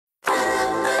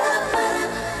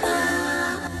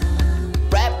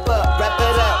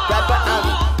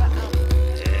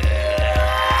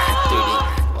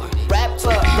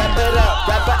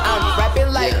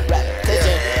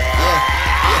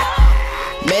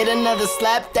made another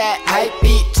slap that hype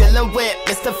beat. Chillin' with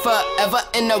Mr. Forever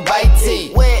in the white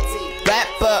tee. With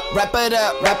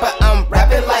Rapper-Rappa-The Rapper, I'm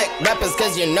rapping like rappers,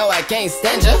 cause you know I can't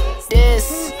stand ya.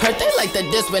 This hurt they like the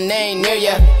diss when they ain't near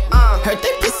ya. Hurt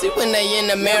they pussy when they in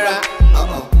the mirror.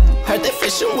 Heard they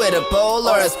fishing with a bowl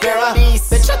or a sparrow.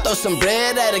 Bitch, I throw some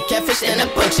bread at a catfish and a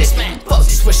bunch it.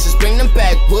 These wishes bring them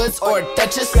backwoods or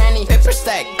Duchess. Granny paper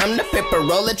stack, I'm the paper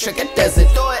roller, trigger does it.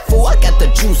 Fool, I got the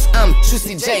juice, I'm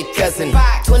Juicy J cousin.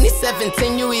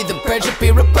 2017, you either purge or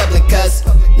be Republic, cuz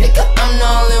nigga, I'm the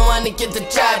only one to get the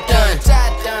job done.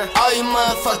 All you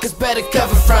motherfuckers better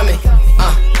cover from me.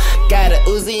 Got a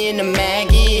Uzi in the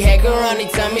Maggie. Hacker only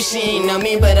tell me she ain't know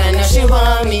me, but I know she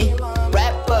want me.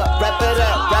 Rapper-Rappa-The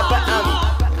Rapper, I'm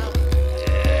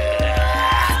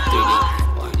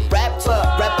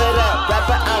Rapper-Rappa-The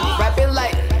Rapper, I'm rapping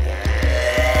like.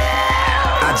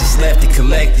 I just left the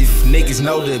collective, niggas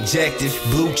know the objective.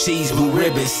 Blue cheese, blue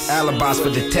ribbons, alibis for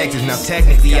detectives. Now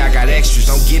technically I got extras,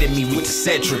 don't get at me with the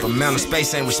set trip. Amount of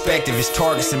space ain't respective, it's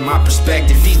targets in my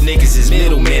perspective. These niggas is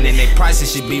middlemen and their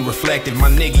prices should be reflective. My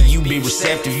nigga, you be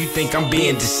receptive, you think I'm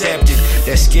being deceptive.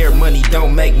 That scared money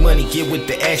don't make money, get with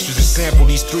the extras and sample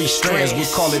these 3 strands. We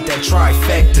call it that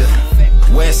trifecta.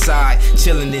 West side,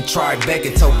 chillin' in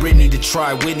Tribeca. Told Britney to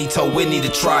try Whitney, told Whitney to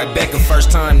try Becca. First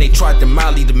time they tried to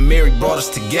Molly, the Mary brought us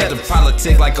together.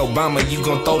 Politic like Obama, you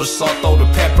gon' throw the salt, throw the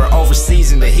pepper.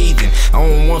 Overseas in the heathen, I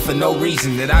don't want for no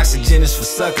reason. That oxygen is for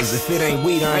suckers, if it ain't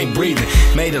weed, I ain't breathing.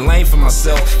 Made a lane for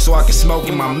myself, so I can smoke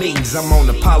in my meetings. I'm on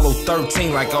Apollo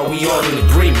 13, like are we all in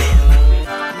agreement?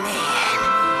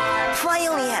 Man, if I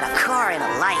only had a car and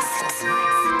a license,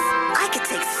 I could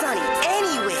take Sonny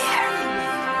anywhere.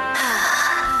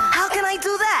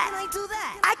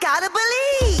 I gotta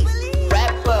believe.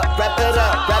 Rapper-Rappa-The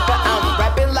Rapper, I'm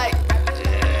rapping like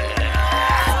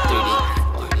R.3.D.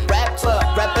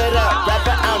 Rapper-Rappa-The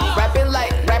Rapper, I'm rapping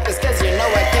like rappers, cause you know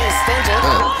I can't stand ya.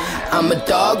 I'm a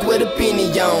dog with a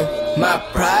beanie on. My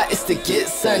pride is to get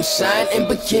sunshine in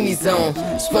bikini zone.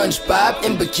 SpongeBob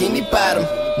in bikini bottom.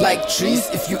 Like trees,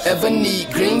 if you ever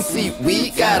need green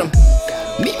seaweed, got 'em.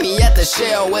 Meet me at the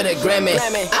shell with a Grammy.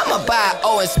 I'ma buy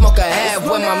and smoke a half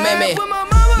with my mammy.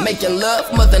 Making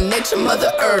love, Mother Nature,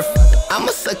 Mother Earth.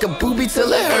 I'ma suck a boobie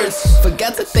till it hurts.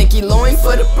 Forgot to thank Elohim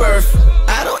for the birth.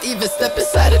 I don't even step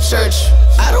inside a church.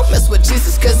 I don't mess with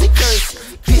Jesus cause he cursed.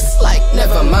 Peace like,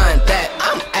 never mind that,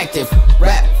 I'm active.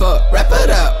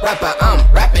 Rapper-Rappa-The Rapper, I'm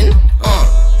rapping.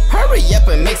 Hurry up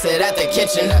and mix it at the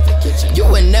kitchen. You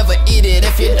would never eat it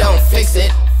if you don't fix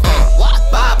it.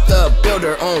 Bob the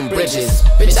Builder on bridges.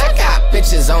 Bitch, I got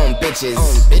bitches on bitches.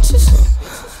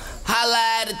 Holla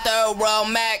at the 3rd World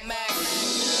Mac.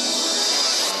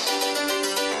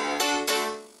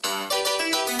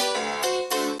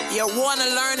 You wanna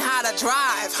learn how to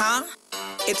drive, huh?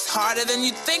 It's harder than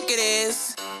you think it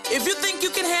is. If you think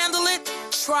you can handle it,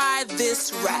 try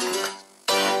this rap.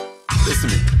 Listen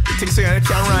to me. You think so you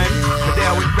can rhyme? But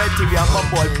there with Red TV and my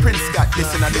boy Prince Scott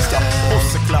listen to this job.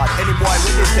 Pussy clot. Any boy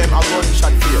with this them, I'm going to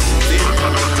shot for you. See?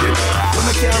 When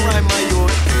I can't rhyme my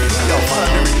youth, yo,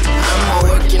 follow me. I'm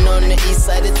working on the east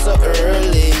side, it's so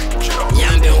early. Yeah,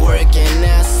 I've been working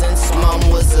now since mom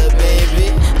was a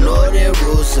baby. Know the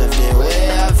rules of the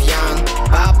way of young.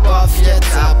 Pop off your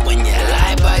top when you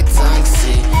lie by tongue.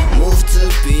 See, move to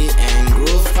beat and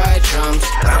groove by drums.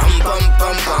 Rum bum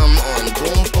bum bum on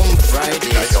boom boom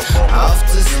Fridays. Off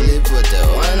to sleep with the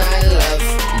one I love.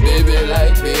 Baby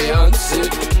like Beyonce.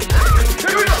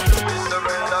 Here we go.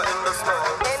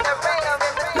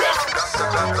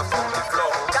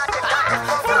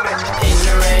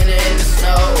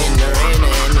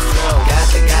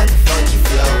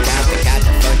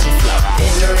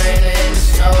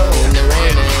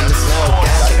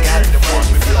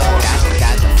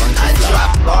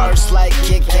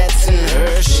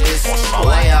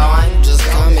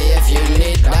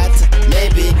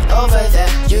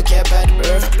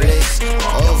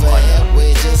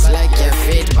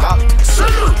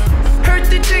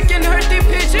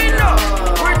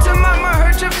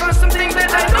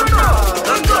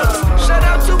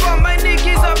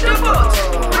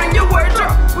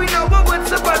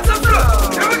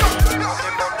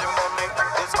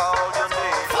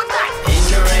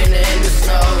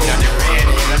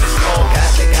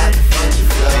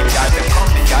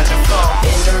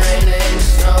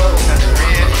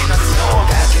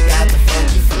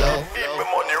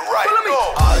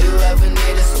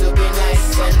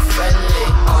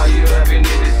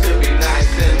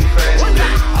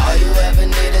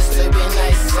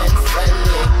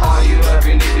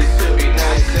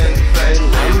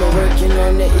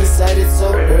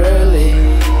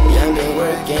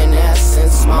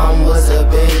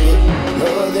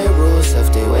 Because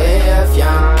of the way of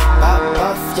young. Pop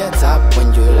off your top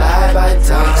when you lie by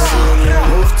tongue. See,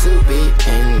 move to beat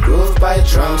and groove by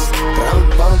drums. Bum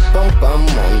bum bum bum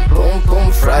on boom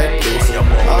boom Fridays.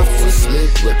 Off to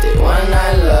sleep with the one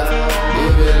I love.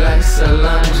 Leave it like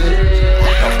Solange. In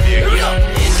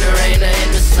the rain or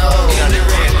in the snow.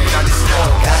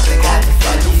 Got the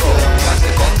funky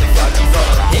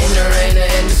flow. In the rain or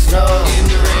in the snow.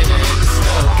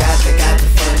 Got the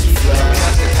funky flow.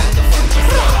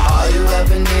 All you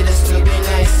ever need is to be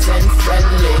nice and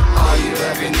friendly. All you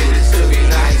ever need is to be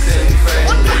nice and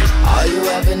friendly. All you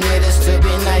ever need is to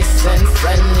be nice and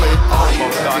friendly. All you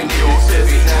ever need is to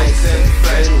be nice and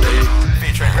friendly.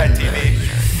 Featuring R.3.D, baby.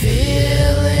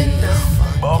 Feeling the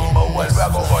Bumbo,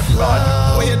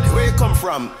 where you come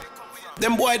from?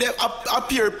 Them boy, they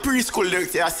up here preschool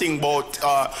lyrics, they sing about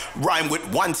rhyme with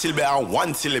one syllable and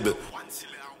one syllable.